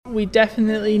We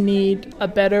definitely need a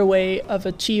better way of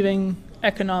achieving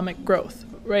economic growth.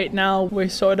 Right now, we're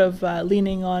sort of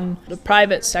leaning on the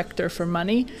private sector for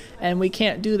money, and we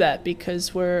can't do that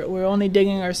because we're only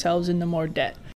digging ourselves into more debt.